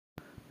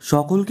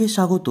সকলকে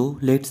স্বাগত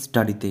লেটস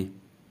স্টাডিতে।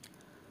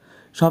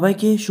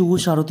 সবাইকে শুভ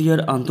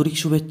শারদীয়ার আন্তরিক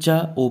শুভেচ্ছা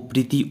ও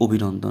প্রীতি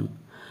অভিনন্দন।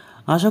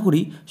 আশা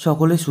করি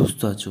সকলে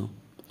সুস্থ আছো।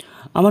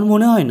 আমার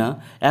মনে হয় না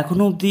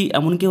এখনও অবধি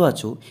এমন কেউ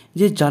আছো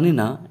যে জানে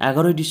না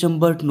 11ই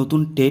ডিসেম্বর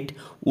নতুন টেট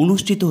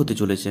অনুষ্ঠিত হতে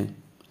চলেছে।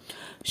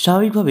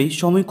 স্বাভাবিকভাবেই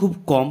সময় খুব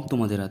কম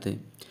তোমাদের হাতে,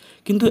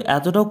 কিন্তু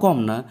এতটাও কম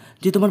না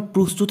যে তোমার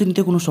প্রস্তুতি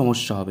নিতে কোনো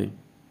সমস্যা হবে।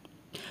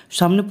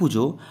 সামনে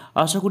পুজো,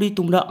 আশা করি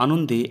তোমরা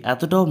আনন্দে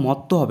এতটাও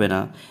মত্ত হবে না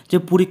যে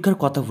পরীক্ষার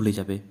কথা ভুলে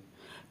যাবে।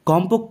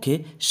 কমপক্ষে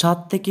 7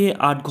 থেকে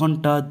 8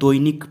 ঘন্টা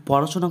দৈনিক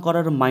পড়াশোনা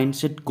করার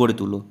মাইন্ডসেট গড়ে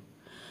তুলো।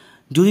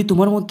 যদি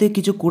তোমার মধ্যে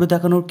কিছু করে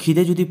দেখানোর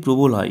খিদে যদি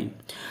প্রবল হয়,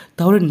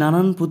 তাহলে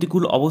নানান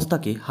প্রতিকূল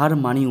অবস্থাকে হার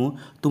মানিয়েও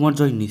তোমার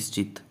জয়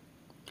নিশ্চিত।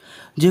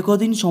 যে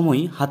কদিন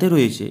সময় হাতে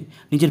রয়েছে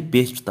নিজের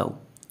বেস্ট দাও।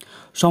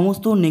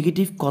 সমস্ত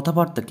নেগেটিভ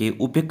কথাবার্তাকে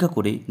উপেক্ষা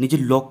করে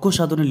নিজের লক্ষ্য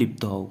সাধনে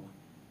লিপ্ত হও।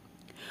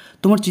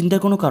 তোমার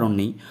চিন্তার কোনো কারণ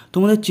নেই,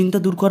 তোমাদের চিন্তা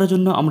দূর করার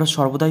জন্য আমরা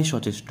সর্বদাই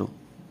সচেষ্ট।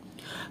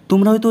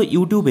 তোমরা হয়তো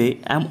ইউটিউবে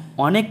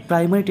অনেক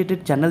প্রাইমারি টেটের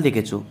চ্যানেল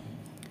দেখেছো,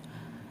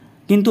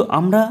 কিন্তু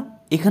আমরা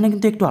এখানে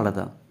কিন্তু একটু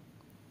আলাদা।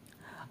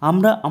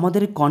 আমরা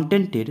আমাদের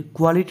কন্টেন্টের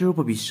কোয়ালিটির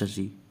উপর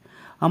বিশ্বাসী।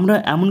 আমরা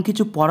এমন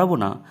কিছু পড়াবো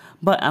না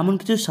বা এমন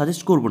কিছু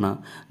সাজেস্ট করব না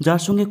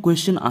যার সঙ্গে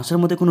কোয়েশ্চেন আসার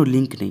মধ্যে কোনো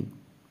লিঙ্ক নেই।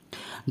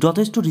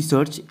 যথেষ্ট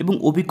রিসার্চ এবং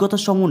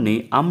অভিজ্ঞতার সমন্বয়ে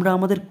আমরা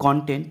আমাদের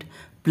কন্টেন্ট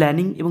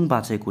প্ল্যানিং এবং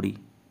বাছাই করি।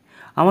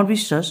 আমার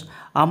বিশ্বাস,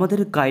 আমাদের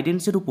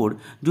গাইডেন্সের উপর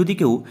যদি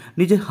কেউ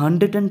নিজের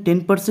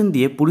 110%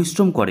 দিয়ে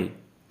পরিশ্রম করে,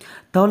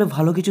 তাহলে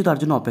ভালো কিছু তার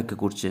জন্য অপেক্ষা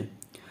করছে।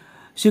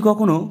 সে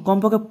কখনো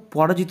কমপক্ষে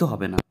পরাজিত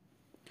হবে না।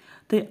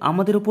 তাই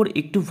আমাদের ওপর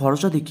একটু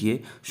ভরসা দেখিয়ে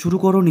শুরু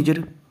করো নিজের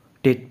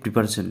টেট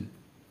প্রিপারেশন।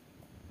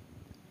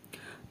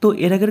 তো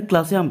এর আগের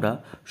ক্লাসে আমরা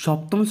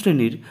সপ্তম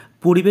শ্রেণীর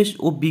পরিবেশ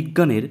ও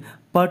বিজ্ঞানের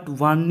পার্ট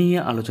 1 নিয়ে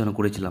আলোচনা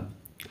করেছিলাম।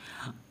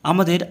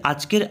 আমাদের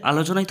আজকের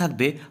আলোচনায়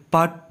থাকবে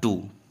পার্ট 2।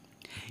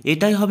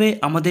 এটাই হবে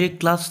আমাদের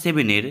ক্লাস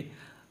 7-এর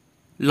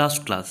লাস্ট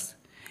ক্লাস।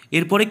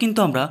 এরপরে কিন্তু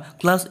আমরা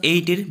ক্লাস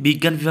 8-এর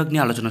বিজ্ঞান বিভাগ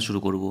নিয়ে আলোচনা শুরু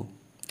করব।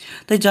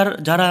 তাই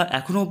যারা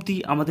এখনও অবধি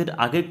আমাদের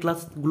আগের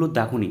ক্লাসগুলো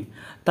দেখোনি,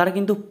 তারা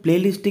কিন্তু প্লে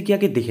লিস্টে গিয়ে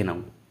আগে দেখে নাও।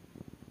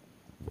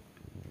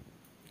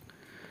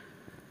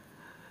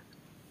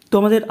 তো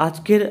আমাদের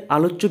আজকের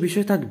আলোচ্য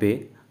বিষয় থাকবে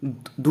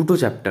দুটো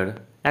চ্যাপ্টার।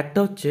 একটা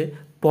হচ্ছে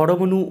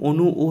পরমাণু,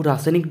 অণু ও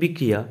রাসায়নিক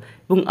বিক্রিয়া,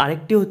 এবং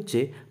আরেকটি হচ্ছে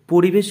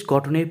পরিবেশ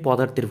গঠনে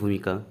পদার্থের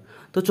ভূমিকা।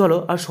 তো চলো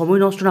আর সময়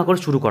নষ্ট না করে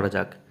শুরু করা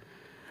যাক।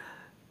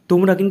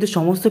 তোমরা কিন্তু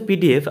সমস্ত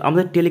পিডিএফ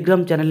আমাদের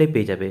টেলিগ্রাম চ্যানেলে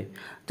পেয়ে যাবে।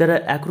 যারা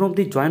এখনও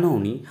অবধি জয়েন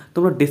হওনি,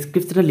 তোমরা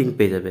ডিসক্রিপশনে লিঙ্ক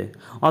পেয়ে যাবে,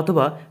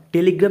 অথবা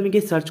টেলিগ্রামে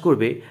গিয়ে সার্চ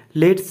করবে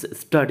লেটস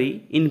স্টাডি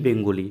ইন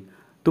বেঙ্গলি।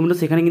 তোমরা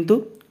সেখানে কিন্তু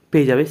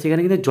পেয়ে যাবে,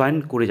 সেখানে কিন্তু জয়েন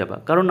করে যাবা।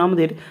 কারণ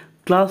আমাদের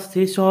ক্লাস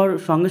শেষ হওয়ার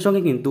সঙ্গে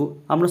সঙ্গে কিন্তু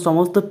আমরা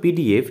সমস্ত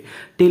পিডিএফ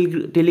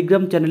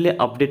টেলিগ্রাম চ্যানেলে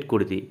আপডেট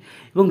করে দিই,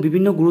 এবং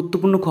বিভিন্ন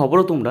গুরুত্বপূর্ণ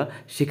খবরও তোমরা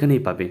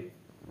সেখানেই পাবে।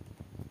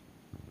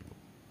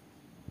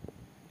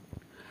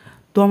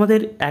 তো আমাদের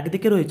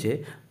একদিকে রয়েছে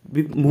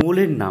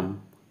মৌলের নাম,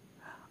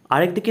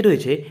 আরেকদিকে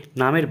রয়েছে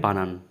নামের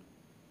বানান।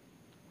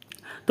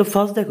 তো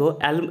ফার্স্ট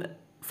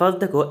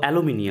দেখো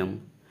অ্যালুমিনিয়াম।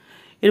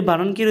 এর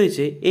বানান কি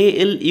রয়েছে?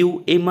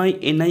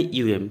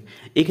 ALUMINIUM।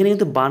 এখানে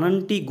কিন্তু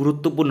বানানটি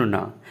গুরুত্বপূর্ণ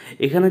না,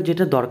 এখানে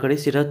যেটা দরকারি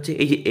সেটা হচ্ছে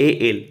এই যে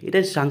AL,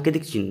 এটার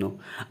সাংকেতিক চিহ্ন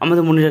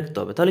আমাদের মনে রাখতে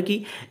হবে। তাহলে কি,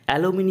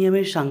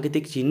 অ্যালুমিনিয়ামের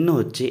সাংকেতিক চিহ্ন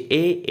হচ্ছে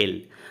AL।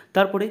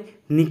 তারপরে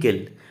নিকেল,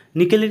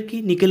 নিকেলের কি?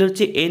 নিকেল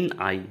হচ্ছে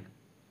NI।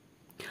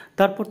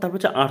 তারপর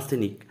হচ্ছে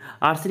আর্সেনিক।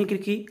 আর্সেনিকের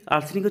কি?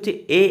 আর্সেনিক হচ্ছে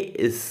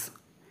AS।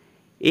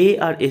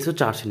 আর এস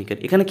হচ্ছে আর্সেনিকের।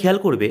 এখানে খেয়াল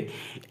করবে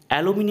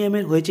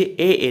অ্যালুমিনিয়ামের হয়েছে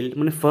AL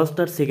মানে ফার্স্ট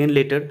আর সেকেন্ড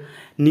লেটার,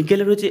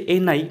 নিকেলের হয়েছে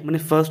NI মানে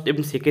ফার্স্ট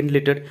এবং সেকেন্ড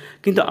লেটার,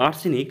 কিন্তু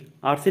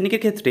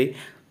আর্সেনিকের ক্ষেত্রে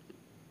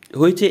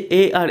হয়েছে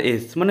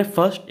ARS মানে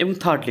ফার্স্ট এবং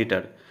থার্ড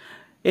লেটার।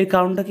 এর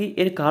কারণটা কি?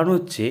 এর কারণ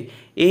হচ্ছে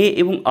A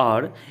এবং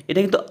R, এটা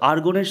কিন্তু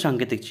আর্গনের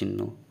সাংকেতিক চিহ্ন,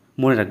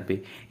 মনে রাখবে।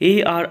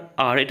 AR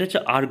এটা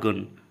হচ্ছে আর্গন,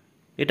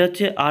 এটা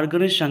হচ্ছে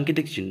আর্গনের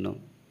সাংকেতিক চিহ্ন।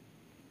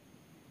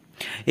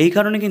 এই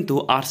কারণে কিন্তু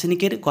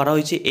আর্সেনিকের করা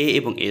হয়েছে A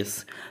এবং S।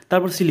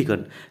 তারপর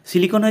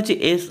সিলিকন হয়েছে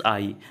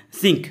SI।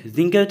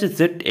 জিঙ্কের হচ্ছে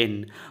ZN।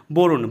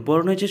 বোরন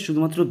হয়েছে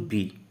শুধুমাত্র B।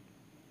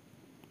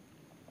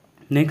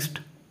 নেক্সট,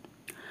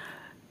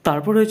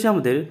 তারপর রয়েছে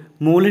আমাদের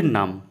মৌলের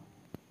নাম।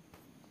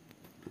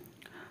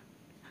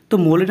 তো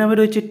মৌলের নামে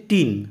রয়েছে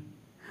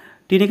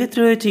টিনের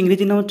ক্ষেত্রে রয়েছে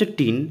ইংরেজি নাম হচ্ছে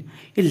টিন,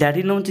 এর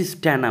ল্যাটিন নাম হচ্ছে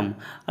স্ট্যানাম,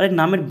 আর এর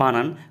নামের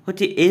বানান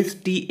হচ্ছে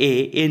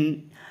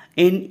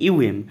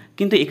STANUM।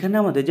 কিন্তু এখানে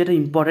আমাদের যেটা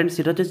ইম্পর্ট্যান্ট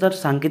সেটা হচ্ছে তার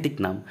সাংকেতিক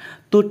নাম।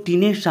 তো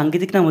টিনের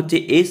সাংকেতিক নাম হচ্ছে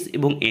S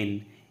এবং N,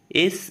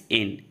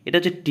 SN, এটা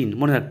হচ্ছে টিন,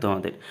 মনে রাখতে হবে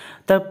আমাদের।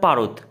 তার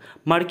পারদ,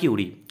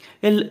 মার্কিউরি।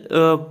 এর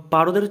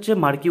পারদের হচ্ছে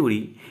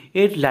মার্কিউরি,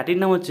 এর ল্যাটিন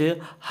নাম হচ্ছে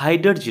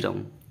হাইড্রোজিরাম।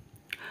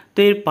 তো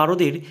এর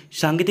পারদের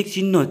সাংকেতিক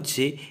চিহ্ন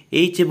হচ্ছে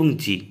H এবং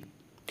G।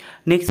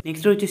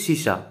 নেক্সট রয়েছে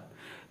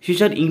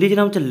সীসার ইংরেজি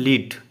নাম হচ্ছে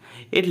লিড,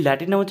 এর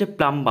ল্যাটিন নাম হচ্ছে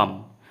প্লাম্বাম,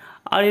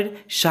 আর এর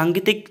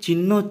সাংকেতিক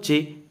চিহ্ন হচ্ছে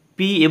P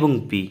এবং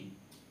B।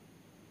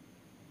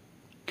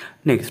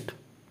 নেক্সট,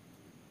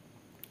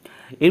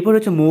 এরপর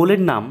হচ্ছে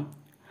মৌলের নাম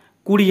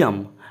কুরিয়াম।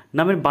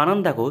 নামের বানান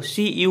দেখো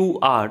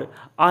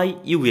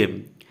CURIUM।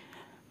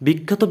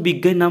 বিখ্যাত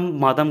বিজ্ঞানীর নাম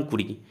মাদাম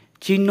কুরি,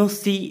 চিহ্ন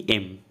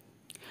CM।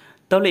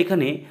 তাহলে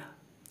এখানে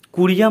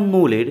কুরিয়াম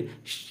মৌলের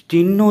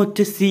চিহ্ন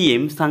হচ্ছে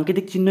CM,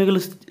 সাংকেতিক চিহ্ন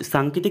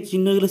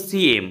হয়ে গেল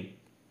CM।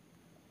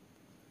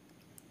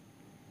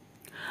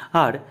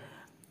 আর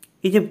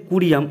এই যে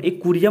কুরিয়াম, এই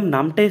কুরিয়াম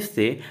নামটা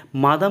এসছে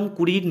মাদাম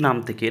কুরির নাম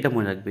থেকে, এটা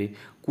মনে রাখবে,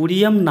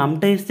 কুরিয়াম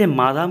নামটা এসছে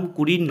মাদাম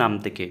কুরির নাম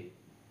থেকে।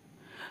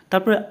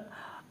 তারপরে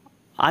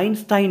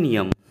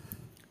আইনস্টাইনিয়াম,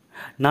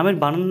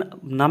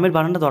 নামের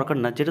বানানটা দরকার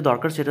না, যেটা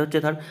দরকার সেটা হচ্ছে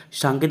তার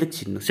সাংকেতিক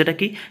চিহ্ন। সেটা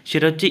কি?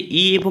 সেটা হচ্ছে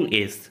E এবং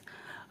S।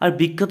 আর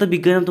বিখ্যাত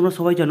বিজ্ঞানী নাম তোমরা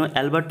সবাই জানো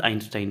অ্যালবার্ট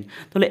আইনস্টাইন।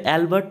 তাহলে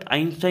অ্যালবার্ট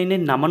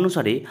আইনস্টাইনের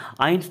নামানুসারে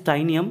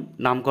আইনস্টাইনিয়াম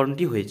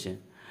নামকরণটি হয়েছে।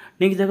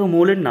 নেক্সট দেখো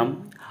মৌলের নাম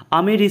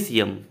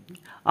আমেরিসিয়াম।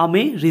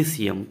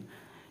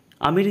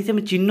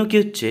 আমেরিসিয়ামের চিহ্ন কী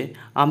হচ্ছে?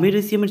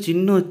 আমেরিসিয়ামের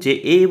চিহ্ন হচ্ছে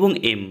A এবং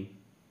M।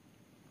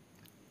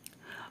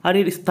 আর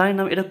এর স্থায়ী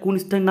নাম, এটা কোন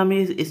স্থায়ী নামে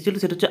এসেছিলো?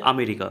 সেটা হচ্ছে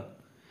আমেরিকা।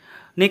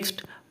 নেক্সট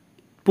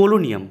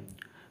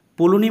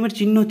পোলোনিয়ামের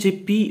চিহ্ন হচ্ছে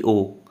PO,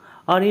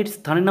 আর এর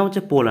স্থানের নাম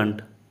হচ্ছে পোল্যান্ড।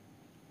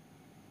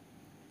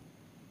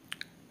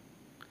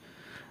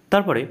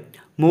 তারপরে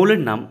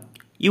মৌলের নাম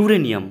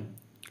ইউরেনিয়াম।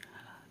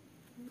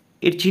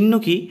 এর চিহ্ন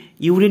কি?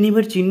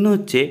 ইউরেনিয়ামের চিহ্ন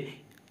হচ্ছে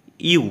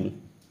ইউ।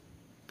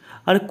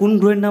 আর কোন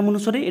গ্রহের নাম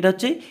অনুসারে? এটা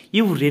হচ্ছে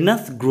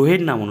ইউরেনাস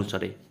গ্রহের নাম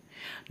অনুসারে।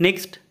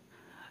 নেক্সট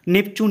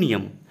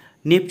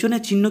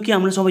নেপচুনের চিহ্ন কি?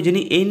 আমরা সবাই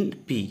জানি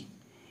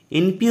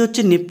NP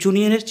হচ্ছে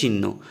নেপচুনিয়ানের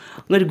চিহ্ন।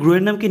 এর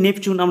গ্রহের নাম কি?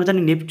 নেপচুন। আমরা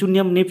জানি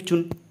নেপচুন,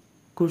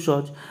 খুব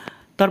সহজ।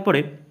 তারপরে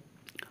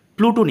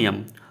প্লুটোনিয়াম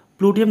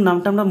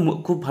নামটা আমরা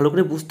খুব ভালো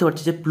করে বুঝতে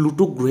পারছি যে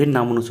প্লুটো গ্রহের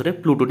নাম অনুসারে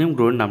প্লুটোনিয়াম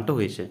গ্রহের নামটা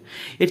হয়েছে।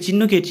 এর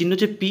চিহ্ন কি? এর চিহ্ন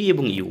হচ্ছে P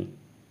এবং U।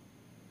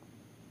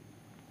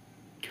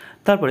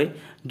 তারপরে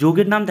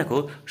যৌগের নাম দেখো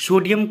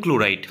সোডিয়াম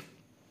ক্লোরাইড,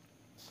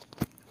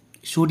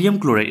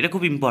 এটা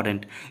খুব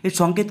ইম্পর্ট্যান্ট। এর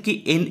সংকেত কি?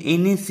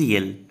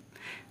 NaCl।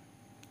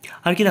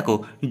 আর কি দেখো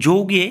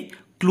যৌগে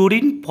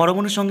ক্লোরিন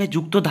পরমাণুর সঙ্গে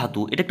যুক্ত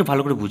ধাতু, এটা একটু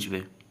ভালো করে বুঝবে।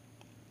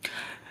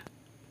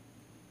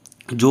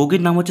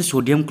 যৌগের নাম হচ্ছে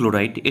সোডিয়াম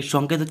ক্লোরাইড, এর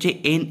সংকেত হচ্ছে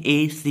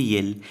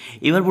NaCl।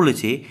 এবার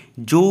বলেছে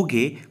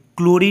যৌগে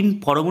ক্লোরিন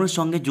পরমাণুর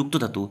সঙ্গে যুক্ত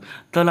ধাতু।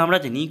 তাহলে আমরা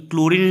জানি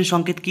ক্লোরিনের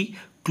সংকেত কি?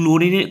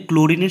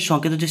 ক্লোরিনের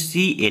সংকেত হচ্ছে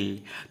Cl।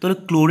 তাহলে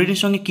ক্লোরিনের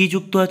সঙ্গে কি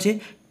যুক্ত আছে?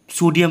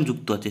 সোডিয়াম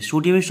যুক্ত আছে।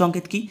 সোডিয়ামের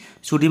সংকেত কি?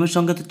 সোডিয়ামের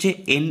সংকেত হচ্ছে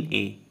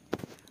Na।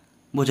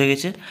 বোঝা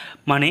গেছে?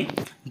 মানে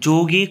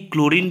যৌগে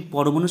ক্লোরিন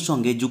পরমাণুর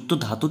সঙ্গে যুক্ত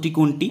ধাতুটি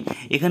কোনটি?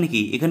 এখানে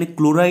কি? এখানে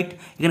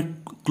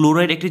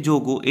ক্লোরাইড একটি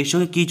যৌগ, এর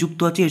সঙ্গে কি যুক্ত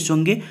আছে? এর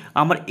সঙ্গে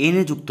আমার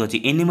Na যুক্ত আছে।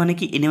 Na মানে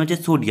কি? Na হচ্ছে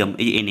সোডিয়াম,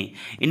 এই যে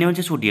Na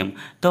হচ্ছে সোডিয়াম।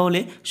 তাহলে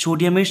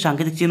সোডিয়ামের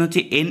সাংকেতিক চিহ্ন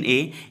হচ্ছে Na,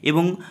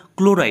 এবং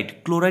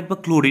ক্লোরাইড বা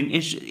ক্লোরিন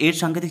এর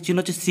সাংকেতিক চিহ্ন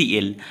হচ্ছে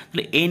Cl।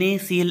 তাহলে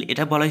NaCl,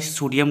 এটা বলা হয়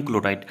সোডিয়াম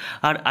ক্লোরাইড।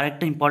 আর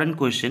আরেকটা ইম্পর্ট্যান্ট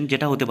কোয়েশ্চেন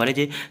যেটা হতে পারে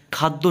যে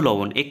খাদ্য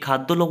লবণ, এই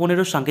খাদ্য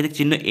লবণেরও সাংকেতিক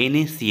চিহ্ন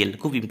NaCl,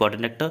 খুব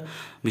ইম্পর্ট্যান্ট একটা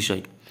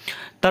বিষয়।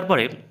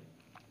 তারপরে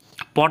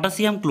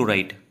পটাশিয়াম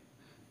ক্লোরাইড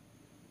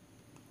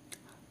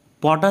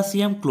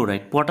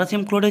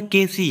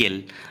KCl।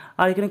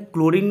 আর এখানে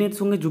ক্লোরিনের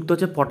সঙ্গে যুক্ত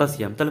হচ্ছে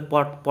পটাশিয়াম। তাহলে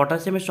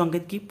পটাশিয়ামের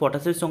সংকেত কি?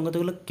 পটাশিয়ামের সংকেত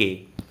হলো K।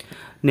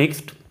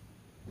 Next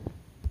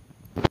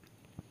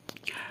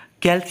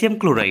calcium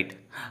chloride.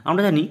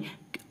 আমরা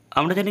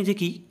জানি যে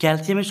কি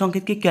ক্যালসিয়ামের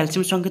সংকেত কি?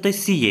 ক্যালসিয়ামের সংকেত হয়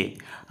Ca,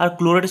 আর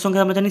ক্লোরাইডের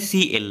সংকেত আমরা জানি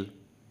Cl।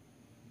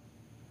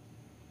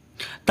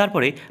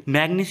 তারপরে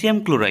ম্যাগনেসিয়াম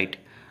ক্লোরাইড,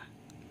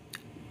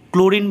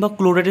 ক্লোরিন বা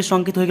ক্লোরাইডের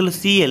সংকেত হয়ে গেল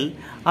Cl,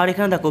 আর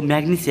এখানে দেখো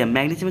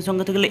ম্যাগনেসিয়ামের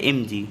সংকেত হয়ে গেল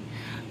Mg।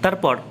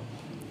 তারপর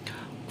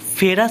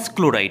ফেরাস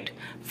ক্লোরাইড,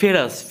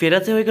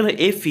 ফেরাসে হয়ে গেল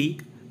Fe,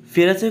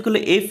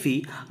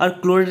 আর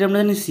ক্লোরাইড আমরা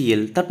জানি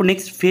Cl। তারপর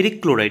নেক্সট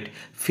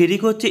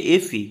ফেরিক হচ্ছে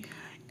Fe।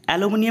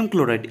 অ্যালুমিনিয়াম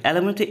ক্লোরাইড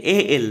হচ্ছে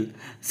Al।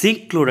 জিঙ্ক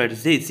ক্লোরাইড,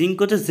 জিঙ্ক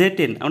হচ্ছে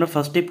Z10, আমরা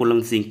ফার্স্টেই পড়লাম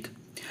জিঙ্ক।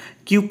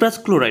 কিউপ্রাস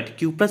ক্লোরাইড,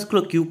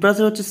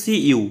 কিউপ্রাসের হচ্ছে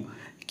Cu।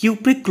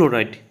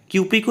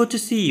 কিউপ্রিক হচ্ছে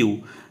Cu।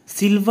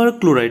 সিলভার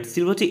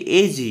হচ্ছে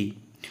Ag।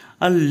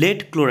 আর লেড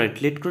ক্লোরাইড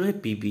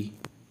Pb।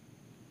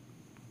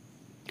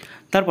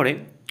 তারপরে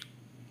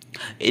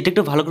এটা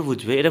একটু ভালো করে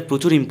বুঝবে, এটা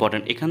প্রচুর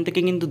ইম্পর্ট্যান্ট, এখান থেকে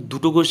কিন্তু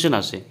দুটো কোয়েশ্চেন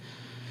আসে।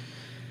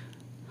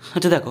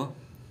 আচ্ছা দেখো,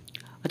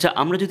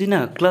 আমরা যদি না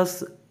ক্লাস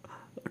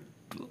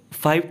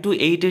 5 to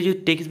 8 যে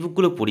টেক্সট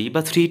বুকগুলো পড়ি,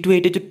 বা 3 to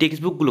 8 যে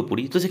টেক্সট বুকগুলো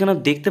পড়ি, তো সেখানে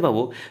দেখতে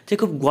পাবো যে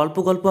খুব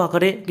গল্প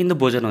আকারে কিন্তু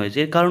বোঝানো হয়েছে।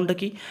 এর কারণটা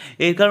কি?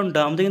 এর কারণটা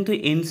আমাদের কিন্তু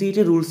NCERT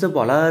রুলসে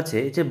বলা আছে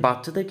যে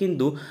বাচ্চাদের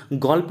কিন্তু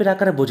গল্পের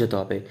আকারে বোঝাতে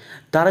হবে।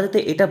 তারা যাতে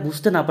এটা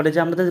বুঝতে না পারে যে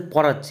আমরা তাদের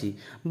পড়াচ্ছি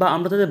বা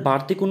আমরা তাদের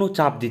বাড়তি কোনো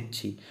চাপ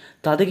দিচ্ছি,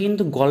 তাদের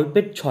কিন্তু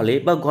গল্পের ছলে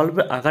বা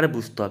গল্পের আকারে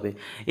বুঝতে হবে।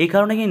 এই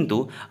কারণে কিন্তু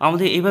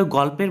আমাদের এবার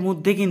গল্পের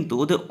মধ্যে কিন্তু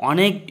ওদের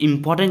অনেক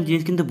ইম্পর্ট্যান্ট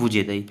জিনিস কিন্তু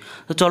বুঝিয়ে দেয়।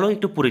 তো চলো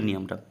একটু পড়ে নিই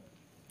আমরা।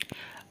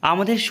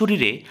 আমাদের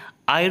শরীরে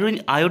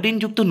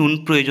আয়োডিনযুক্ত নুন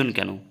প্রয়োজন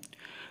কেন?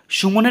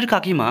 সুমনের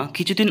কাকিমা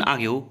কিছুদিন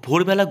আগেও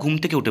ভোরবেলা ঘুম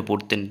থেকে উঠে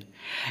পড়তেন,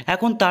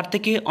 এখন তার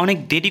থেকে অনেক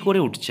দেরি করে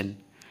উঠছেন।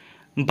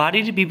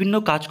 বাড়ির বিভিন্ন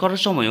কাজ করার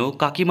সময়ও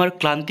কাকিমার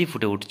ক্লান্তি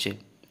ফুটে উঠছে।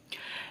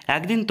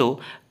 একদিন তো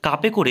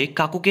কাপে করে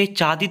কাকুকে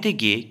চা দিতে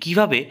গিয়ে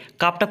কিভাবে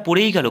কাপটা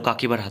পড়েই গেল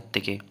কাকিমার হাত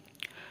থেকে।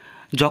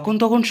 যখন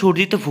তখন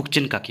সর্দিতে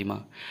ভুগছেন কাকিমা,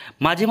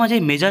 মাঝে মাঝে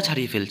মেজাজ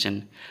হারিয়ে ফেলছেন,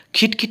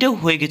 খিটখিটেও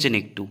হয়ে গেছেন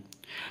একটু।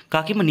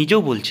 কাকিমা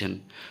নিজেও বলছেন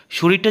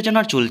শরীরটা যেন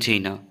আর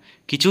চলছেই না,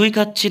 কিছুই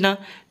খাচ্ছি না,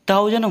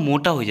 তাও যেন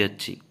মোটা হয়ে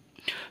যাচ্ছি।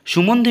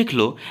 সুমন দেখল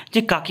যে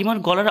কাকিমার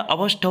গলার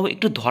আওয়াজটাও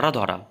একটু ধরা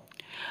ধরা,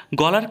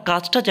 গলার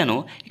কাজটা যেন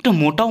একটু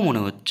মোটাও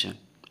মনে হচ্ছে।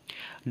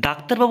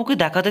 ডাক্তারবাবুকে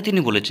দেখাতে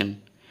তিনি বলেছেন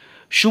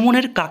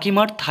সুমনের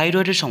কাকিমার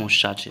থাইরয়েডের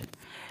সমস্যা আছে।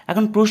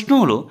 এখন প্রশ্ন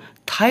হলো,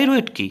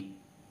 থাইরয়েড কি?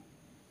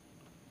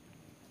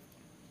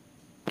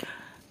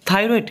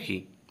 থাইরয়েড কি?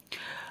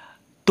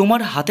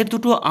 তোমার হাতের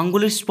দুটো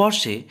আঙ্গুলের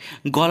স্পর্শে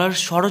গলার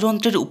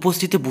ষড়যন্ত্রের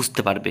উপস্থিতি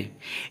বুঝতে পারবে।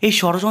 এই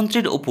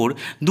ষড়যন্ত্রের ওপর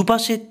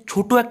দুপাশে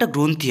ছোট একটা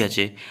গ্রন্থি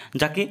আছে,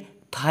 যাকে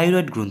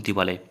থাইরয়েড গ্রন্থি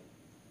বলে।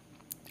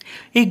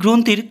 এই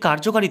গ্রন্থির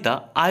কার্যকারিতা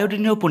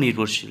আয়োডিনের ওপর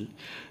নির্ভরশীল।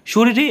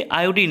 শরীরে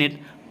আয়োডিনের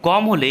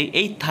কম হলে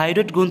এই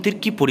থাইরয়েড গ্রন্থির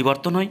কী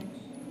পরিবর্তন হয়?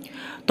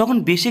 তখন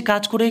বেশি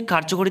কাজ করে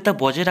কার্যকারিতা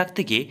বজায়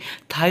রাখতে গিয়ে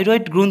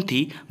থাইরয়েড গ্রন্থি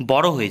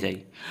বড় হয়ে যায়,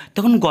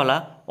 তখন গলা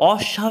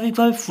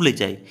অস্বাভাবিকভাবে ফুলে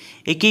যায়।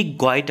 একেই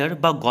গয়টার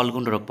বা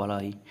গলগণ্ড রোগ বলা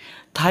হয়।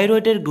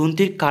 থাইরয়েডের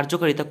গ্রন্থির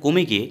কার্যকারিতা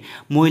কমে গিয়ে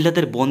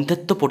মহিলাদের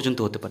বন্ধ্যাত্ব পর্যন্ত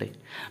হতে পারে।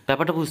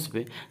 ব্যাপারটা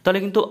বুঝবে? তাহলে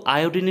কিন্তু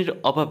আয়োডিনের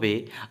অভাবে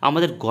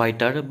আমাদের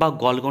গয়টার বা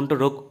গলগণ্ড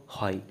রোগ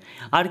হয়।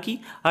 আর কি,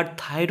 আর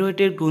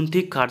থাইরয়েডের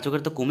গ্রন্থির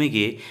কার্যকারিতা কমে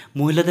গিয়ে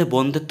মহিলাদের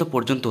বন্ধ্যাত্ব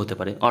পর্যন্ত হতে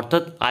পারে।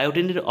 অর্থাৎ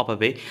আয়োডিনের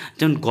অভাবে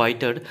যেমন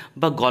গয়টার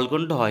বা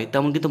গলগণ্ড হয়,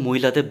 তেমন কিন্তু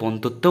মহিলাদের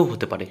বন্ধ্যাত্বও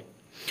হতে পারে।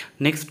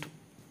 নেক্সট,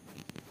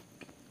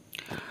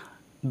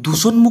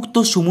 দূষণমুক্ত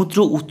সমুদ্র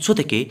উৎস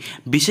থেকে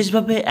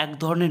বিশেষভাবে এক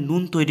ধরনের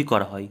নুন তৈরি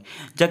করা হয়,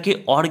 যাকে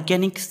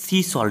অর্গ্যানিক সি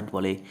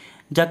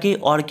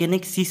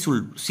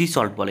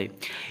সল্ট বলে।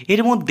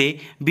 এর মধ্যে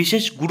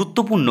বিশেষ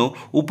গুরুত্বপূর্ণ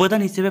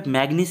উপাদান হিসেবে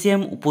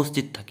ম্যাগনেসিয়াম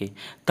উপস্থিত থাকে।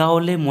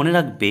 তাহলে মনে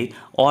রাখবে,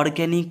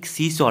 অর্গ্যানিক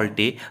সি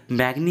সল্টে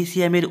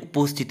ম্যাগনেসিয়ামের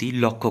উপস্থিতি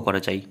লক্ষ্য করা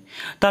যায়।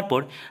 তারপর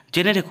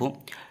জেনে রেখো,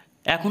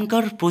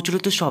 এখনকার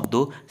প্রচলিত শব্দ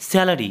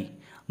স্যালারি,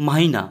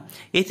 মাহিনা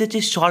এসেছে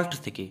সল্ট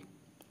থেকে।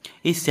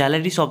 এই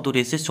স্যালারি শব্দটি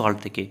এসে সল্ট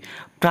থেকে।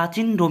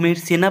 প্রাচীন রোমের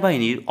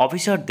সেনাবাহিনীর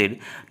অফিসারদের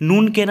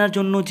নুন কেনার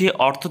জন্য যে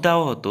অর্থ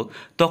দেওয়া হতো,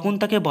 তখন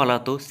তাকে বলা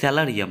হতো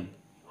স্যালারিয়াম।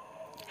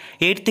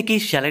 এর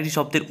থেকেই স্যালারি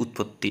শব্দের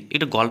উৎপত্তি।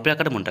 এটা গল্পের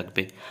আকারে মনে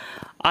রাখবে।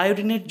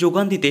 আয়োডিনের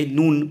যোগান দিতে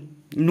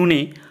নুনে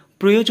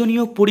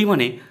প্রয়োজনীয়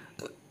পরিমাণে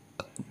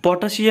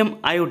পটাশিয়াম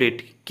আয়োডেট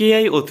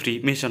KiO3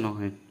 মেশানো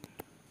হয়।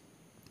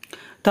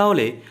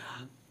 তাহলে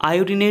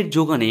আয়োডিনের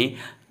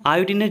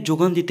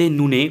যোগান দিতে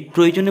নুনে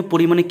প্রয়োজনীয়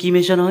পরিমাণে কী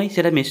মেশানো হয়,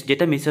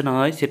 যেটা মেশানো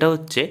হয় সেটা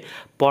হচ্ছে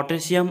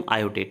পটাশিয়াম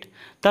আয়োডেট।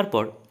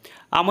 তারপর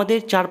আমাদের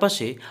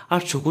চারপাশে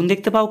আর শকুন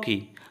দেখতে পাও কি?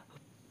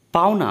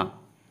 পাও না।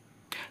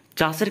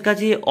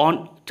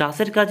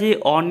 চাষের কাজে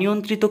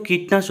অনিয়ন্ত্রিত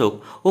কীটনাশক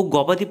ও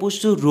গবাদি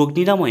পশুর রোগ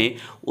নিরাময়ে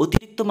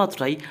অতিরিক্ত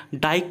মাত্রায়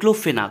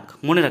ডাইক্লোফেনাক,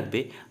 মনে রাখবে,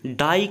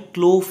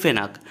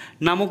 ডাইক্লোফেনাক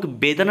নামক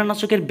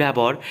বেদনানাশকের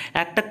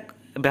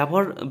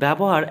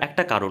ব্যবহার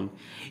একটা কারণ।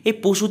 এই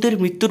পশুদের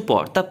মৃত্যুর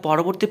পর তার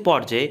পরবর্তী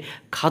পর্যায়ে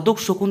খাদক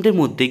শকুনদের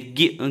মধ্যে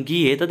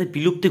গিয়ে তাদের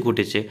বিলুপ্তি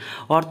ঘটেছে।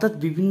 অর্থাৎ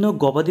বিভিন্ন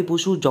গবাদি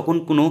পশু যখন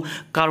কোনো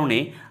কারণে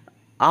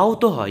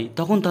আহত হয়,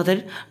 তখন তাদের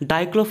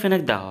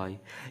ডাইক্লোফেনাক দেওয়া হয়।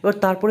 এবার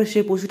তারপরে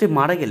সেই পশুটি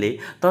মারা গেলে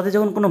তাদের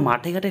যখন কোনো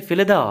মাঠে ঘাটে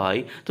ফেলে দেওয়া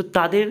হয়, তো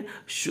তাদের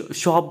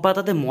শব বা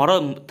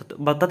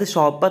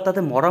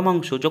তাদের মরা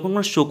মাংস যখন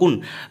কোনো শকুন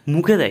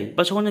মুখে দেয়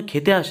বা যখন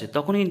খেতে আসে,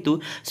 তখন কিন্তু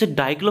সে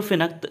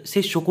ডাইক্লোফেনাক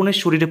সেই শকুনের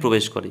শরীরে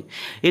প্রবেশ করে।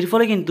 এর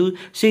ফলে কিন্তু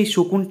সেই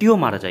শকুনটিও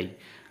মারা যায়,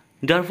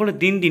 যার ফলে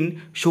দিন দিন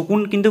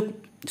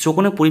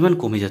শকুনের পরিমাণ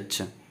কমে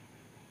যাচ্ছে।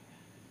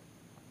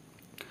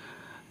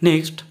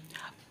 নেক্সট,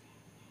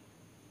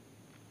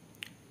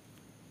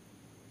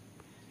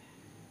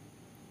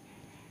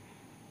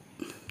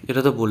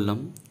 এটা তো বললাম।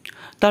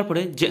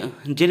 তারপরে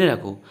জেনে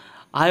রাখো,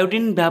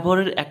 আয়োডিন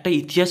ব্যবহারের একটা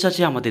ইতিহাস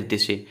আছে আমাদের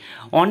দেশে।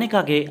 অনেক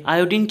আগে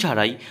আয়োডিন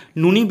ছাড়াই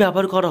নুনই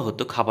ব্যবহার করা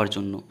হতো খাবার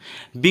জন্য।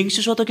 বিংশ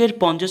শতকের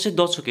 50-এর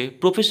দশকে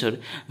প্রফেসর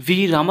ভি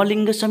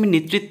রামালিঙ্গস্বামীর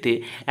নেতৃত্বে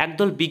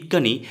একদল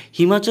বিজ্ঞানী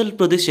হিমাচল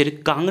প্রদেশের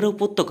কাংড়া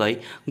উপত্যকায়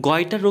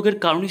গয়টার রোগের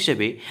কারণ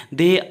হিসেবে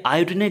দেহে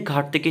আয়োডিনের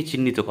ঘাটতিকে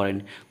চিহ্নিত করেন।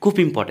 খুব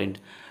ইম্পর্টেন্ট।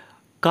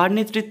 কার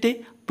নেতৃত্বে?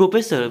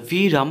 প্রফেসর ভি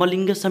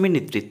রামালিঙ্গস্বামীর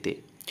নেতৃত্বে।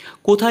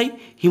 কোথায়?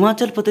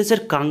 হিমাচল প্রদেশের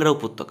কাংড়া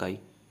উপত্যকায়।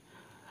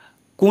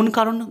 কোন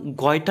কারণ?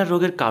 গয়টার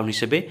রোগের কারণ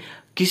হিসেবে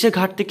কিসের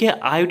ঘাট থেকে?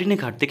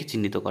 আয়োডিনের ঘাট থেকে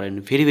চিহ্নিত করেন।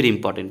 Very very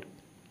important.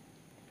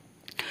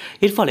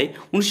 এর ফলে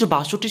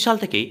 1962 সাল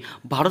থেকেই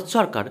ভারত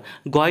সরকার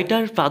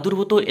গয়টার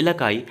প্রাদুর্ভূত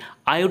এলাকায়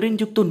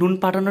আয়োডিনযুক্ত নুন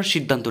পাঠানোর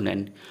সিদ্ধান্ত নেন।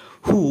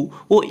 হু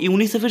ও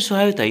ইউনিসেফের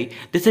সহায়তায়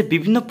দেশের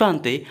বিভিন্ন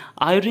প্রান্তে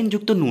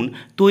আয়োডিনযুক্ত নুন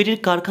তৈরির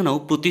কারখানাও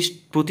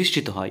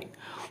প্রতিষ্ঠিত হয়।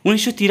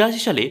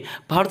 1983 সালে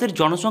ভারতের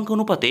জনসংখ্যা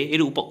অনুপাতে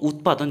এর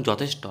উৎপাদন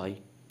যথেষ্ট হয়।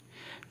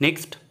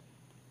 নেক্সট,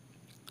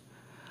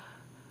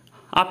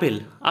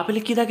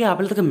 আপেলে কী থাকে?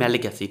 আপেলে থাকে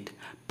ম্যালিক অ্যাসিড।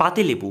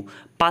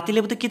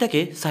 পাতিলেবুতে কী থাকে?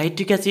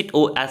 সাইট্রিক অ্যাসিড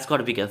ও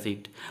অ্যাসকর্বিক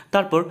অ্যাসিড।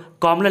 তারপর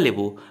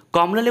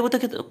কমলা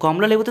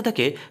লেবুতে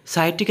থাকে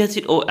সাইট্রিক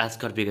অ্যাসিড ও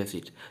অ্যাসকর্বিক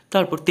অ্যাসিড।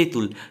 তারপর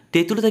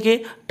তেঁতুলে থাকে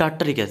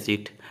টার্টারিক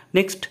অ্যাসিড।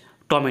 নেক্সট,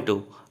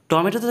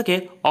 টমেটোতে থাকে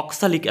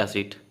অক্সালিক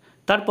অ্যাসিড।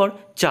 তারপর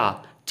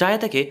চায়ে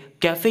থাকে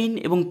ক্যাফেইন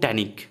এবং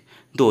ট্যানিক।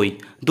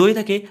 দই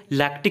থাকে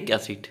ল্যাকটিক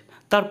অ্যাসিড।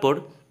 তারপর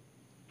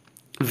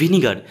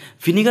ভিনিগার,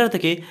 ভিনিগার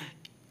থেকে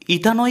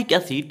ইথানোয়িক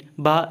অ্যাসিড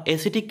বা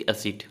অ্যাসিটিক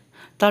অ্যাসিড।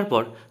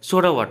 তারপর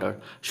সোডা ওয়াটার,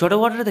 সোডা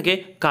ওয়াটার থেকে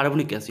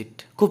কার্বনিক অ্যাসিড,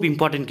 খুব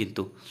ইম্পর্টেন্ট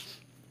কিন্তু।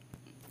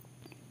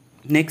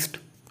 Next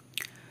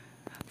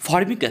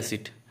formic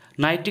acid,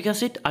 nitric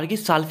acid আর কি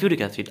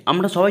সালফিউরিক অ্যাসিড।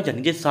 আমরা সবাই জানি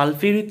যে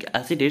সালফিউরিক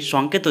অ্যাসিডের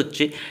সংকেত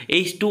হচ্ছে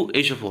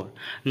H2SO4,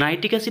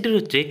 নাইট্রিক অ্যাসিডের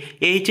হচ্ছে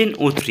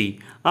HNO3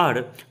 আর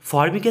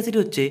ফর্মিক অ্যাসিড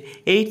হচ্ছে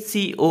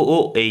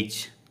HCOOH।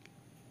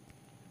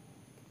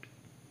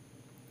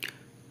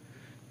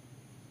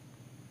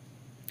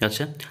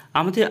 আচ্ছা,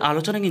 আমাদের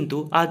আলোচনা কিন্তু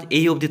আজ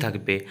এই অবধি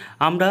থাকবে।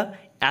 আমরা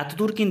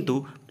এতদূর কিন্তু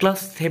ক্লাস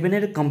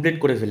 7-এর কমপ্লিট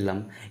করে ফেললাম।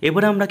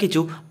 এবারে আমরা কিছু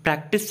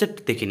প্র্যাকটিস সেট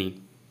দেখে নিই।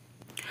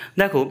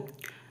 দেখো,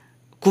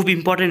 খুব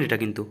ইম্পর্ট্যান্ট এটা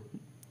কিন্তু।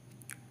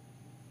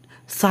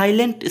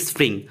 সাইলেন্ট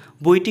স্প্রিং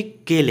বইটি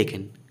কে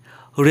লেখেন?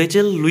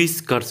 Rachel Luis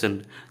Carson.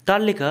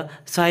 তার লেখা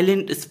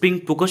সাইলেন্ট স্প্রিং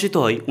প্রকাশিত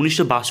হয়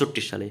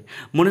 1962 সালে।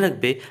 মনে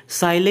রাখবে,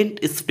 সাইলেন্ট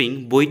স্প্রিং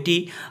বইটি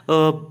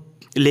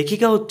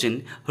লেখিকা হচ্ছেন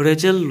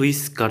রেচেল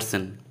লুইস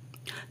কার্সন।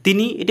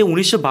 এটি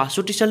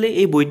 1962 সালে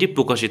এই বইটি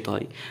প্রকাশিত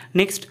হয়।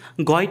 নেক্সট,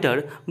 গয়টার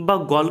বা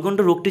গলগণ্ড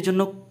রোগটির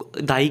জন্য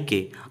দায়ী কে?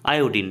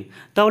 আয়োডিন।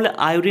 তাহলে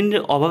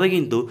আয়োডিনের অভাবে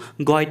কিন্তু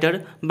গয়টার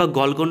বা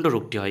গলগণ্ড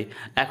রোগটি হয়।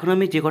 এখন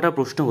আমি যে কটা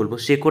প্রশ্ন বলবো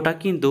সে কটা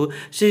কিন্তু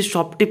সেই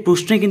সবটি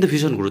প্রশ্নই কিন্তু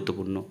ভীষণ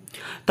গুরুত্বপূর্ণ।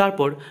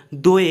 তারপর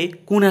দইয়ে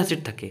কোন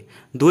অ্যাসিড থাকে?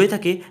 দইয়ে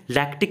থাকে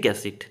ল্যাকটিক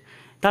অ্যাসিড।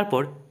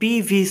 তারপর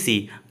পিভিসি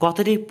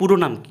কথাটির পুরো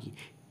নাম কি?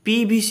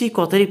 পিভিসি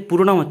কথাটির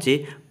পুরো নাম হচ্ছে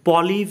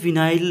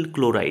polyvinyl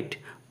chloride,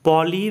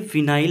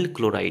 polyvinyl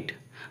chloride.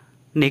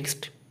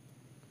 Next,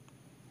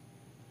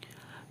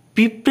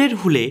 পিঁপড়ের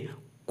হুলে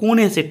কোন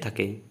অ্যাসিড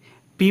থাকে?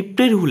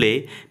 পিঁপড়ের হুলে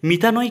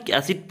মিথানোয়িক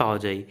অ্যাসিড পাওয়া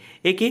যায়,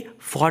 একে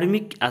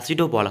ফর্মিক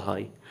অ্যাসিডও বলা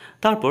হয়।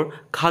 তারপর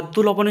খাদ্য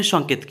লবণের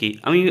সংকেত কী?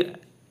 আমি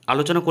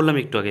আলোচনা করলাম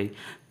একটু আগেই।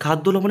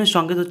 খাদ্য লবণের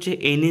সংকেত হচ্ছে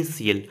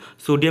NaCl,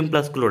 সোডিয়াম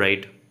প্লাস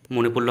ক্লোরাইড,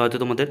 মনে পড়লো হয়তো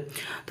তোমাদের।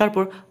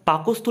 তারপর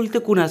পাকস্থলিতে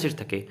কোন অ্যাসিড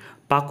থাকে?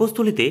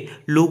 পাকস্থলিতে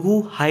লঘু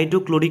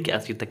হাইড্রোক্লোরিক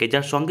অ্যাসিড থাকে,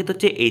 যার সংকেত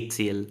হচ্ছে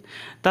HCl।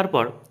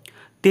 তারপর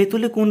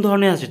তেঁতুলে কোন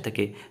ধরনের অ্যাসিড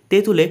থাকে?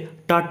 তেঁতুলে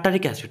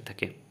টার্টারিক অ্যাসিড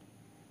থাকে।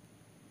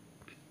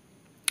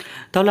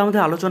 তাহলে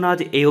আমাদের আলোচনা আজ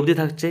এই অবধি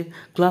থাকছে।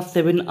 ক্লাস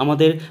 7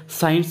 আমাদের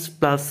সায়েন্স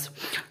প্লাস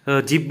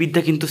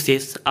জীববিদ্যা কিন্তু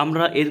শেষ।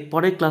 আমরা এর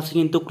পরের ক্লাসে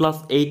কিন্তু ক্লাস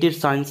 8-এর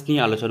সায়েন্স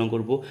নিয়ে আলোচনা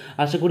করব।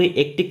 আশা করি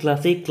একটি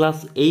ক্লাসেই ক্লাস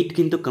 8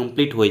 কিন্তু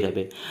কমপ্লিট হয়ে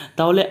যাবে।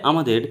 তাহলে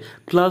আমাদের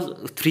ক্লাস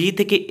 3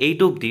 থেকে 8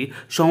 অবধি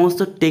সমস্ত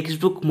টেক্সট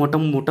বুক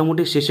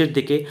মোটামুটি শেষের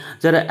দিকে।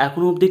 যারা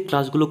এখনও অবধি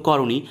ক্লাসগুলো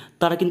করনি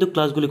তারা কিন্তু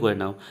ক্লাসগুলো করে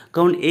নাও,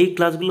 কারণ এই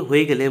ক্লাসগুলো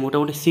হয়ে গেলে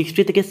মোটামুটি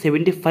 60 থেকে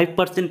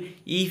 75%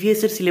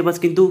 EVS-এর সিলেবাস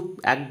কিন্তু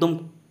একদম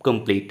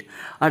কমপ্লিট।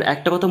 আর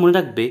একটা কথা মনে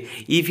রাখবে,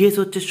 EVS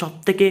হচ্ছে সব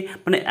থেকে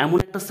মানে এমন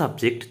একটা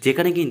সাবজেক্ট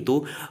যেখানে কিন্তু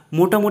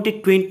মোটামুটি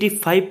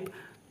 25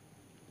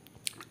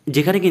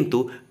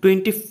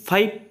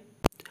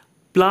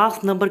 প্লাস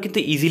নাম্বার কিন্তু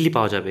ইজিলি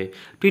পাওয়া যাবে,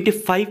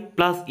 25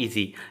 প্লাস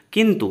ইজি।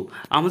 কিন্তু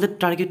আমাদের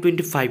টার্গেট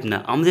 25 না,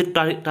 আমাদের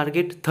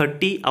টার্গেট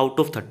 30 আউট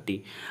অফ 30।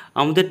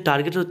 আমাদের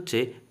টার্গেট হচ্ছে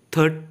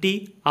 30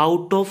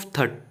 আউট অফ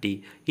 30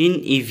 ইন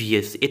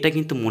EVS। এটা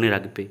কিন্তু মনে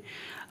রাখবে,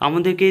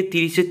 আমাদেরকে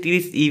 30-এ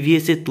 30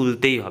 EVS-এ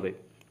তুলতেই হবে।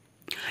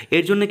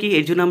 এর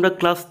জন্য আমরা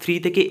ক্লাস 3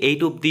 থেকে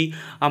 8 অবধি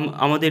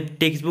আমাদের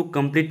টেক্সট বুক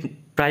কমপ্লিট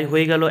প্রায়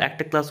হয়ে গেল,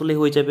 একটা ক্লাস হলে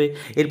হয়ে যাবে।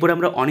 এরপরে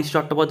আমরা অনিশ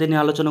চট্টোপাধ্যায়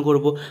নিয়ে আলোচনা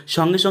করব।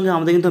 সঙ্গে সঙ্গে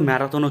আমাদের কিন্তু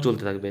ম্যারাথনও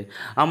চলতে থাকবে।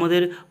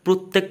 আমাদের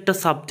প্রত্যেকটা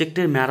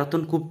সাবজেক্টের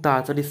ম্যারাথন খুব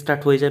তাড়াতাড়ি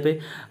স্টার্ট হয়ে যাবে।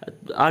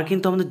 আর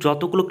কিন্তু আমাদের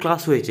যতগুলো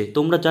ক্লাস হয়েছে,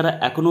 তোমরা যারা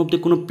এখনও অবধি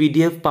কোনো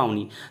PDF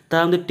পাওনি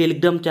তারা আমাদের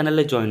টেলিগ্রাম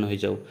চ্যানেলে জয়েন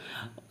হয়ে যাও।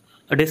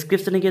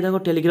 ডেসক্রিপশানে গিয়ে দেখো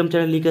টেলিগ্রাম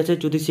চ্যানেল লিঙ্ক আছে।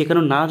 যদি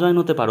সেখানেও না জয়েন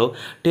হতে পারো,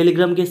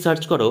 টেলিগ্রাম গিয়ে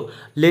সার্চ করো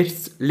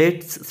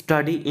লেটস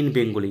স্টাডি ইন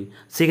বেঙ্গলি,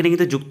 সেখানে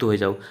কিন্তু যুক্ত হয়ে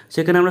যাও।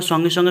 সেখানে আমরা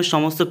সঙ্গে সঙ্গে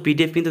সমস্ত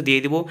PDF কিন্তু দিয়ে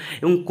দেবো,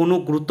 এবং কোনো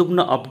গুরুত্বপূর্ণ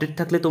আপডেট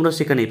থাকলে তোমরা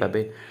সেখানেই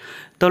পাবে।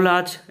 তাহলে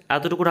আজ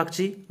এতটুকু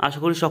রাখছি। আশা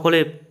করি সকলে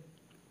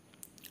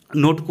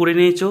নোট করে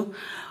নিয়েছো।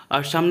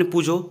 আর সামনে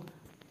পুজো,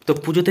 তো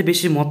পুজোতে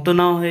বেশি মত্ত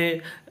না হয়ে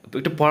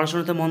একটু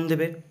পড়াশোনাতে মন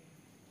দেবে,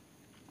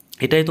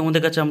 এটাই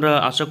তোমাদের কাছে আমরা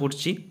আশা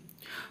করছি।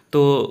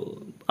 তো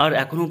আর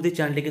এখনও অবধি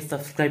চ্যানেলটিকে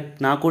সাবস্ক্রাইব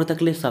না করে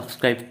থাকলে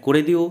সাবস্ক্রাইব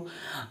করে দিও,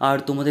 আর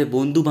তোমাদের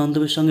বন্ধু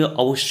বান্ধবের সঙ্গে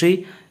অবশ্যই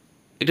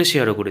এটা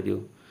শেয়ারও করে দিও।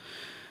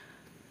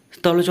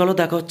 তাহলে চলো,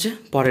 দেখা হচ্ছে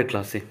পরের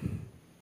ক্লাসে।